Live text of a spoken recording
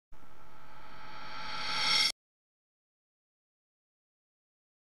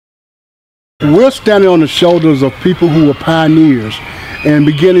we're standing on the shoulders of people who were pioneers and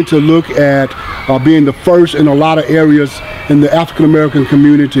beginning to look at being the first in a lot of areas in the African American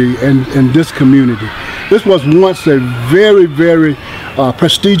community and in this community. This was once a very, very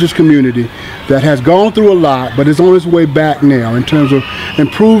prestigious community that has gone through a lot, but is on its way back now in terms of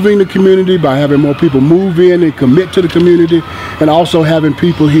improving the community by having more people move in and commit to the community, and also having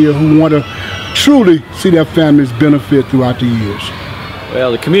people here who want to truly see their families benefit throughout the years.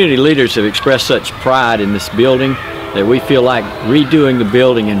 Well, the community leaders have expressed such pride in this building that we feel like redoing the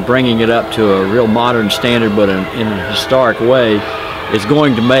building and bringing it up to a real modern standard, but in a historic way, is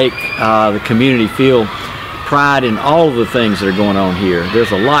going to make the community feel pride in all of the things that are going on here.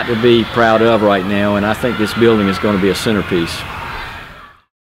 There's a lot to be proud of right now, and I think this building is going to be a centerpiece.